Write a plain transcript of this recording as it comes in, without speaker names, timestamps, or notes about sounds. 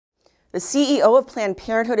The CEO of Planned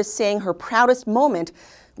Parenthood is saying her proudest moment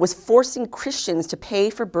was forcing Christians to pay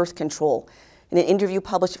for birth control. In an interview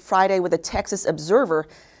published Friday with the Texas Observer,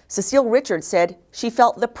 Cecile Richards said she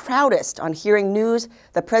felt the proudest on hearing news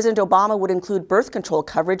that President Obama would include birth control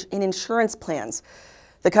coverage in insurance plans.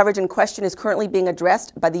 The coverage in question is currently being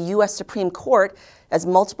addressed by the U.S. Supreme Court as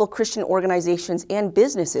multiple Christian organizations and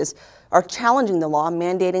businesses are challenging the law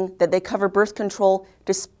mandating that they cover birth control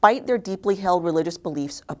despite their deeply held religious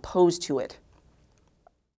beliefs opposed to it.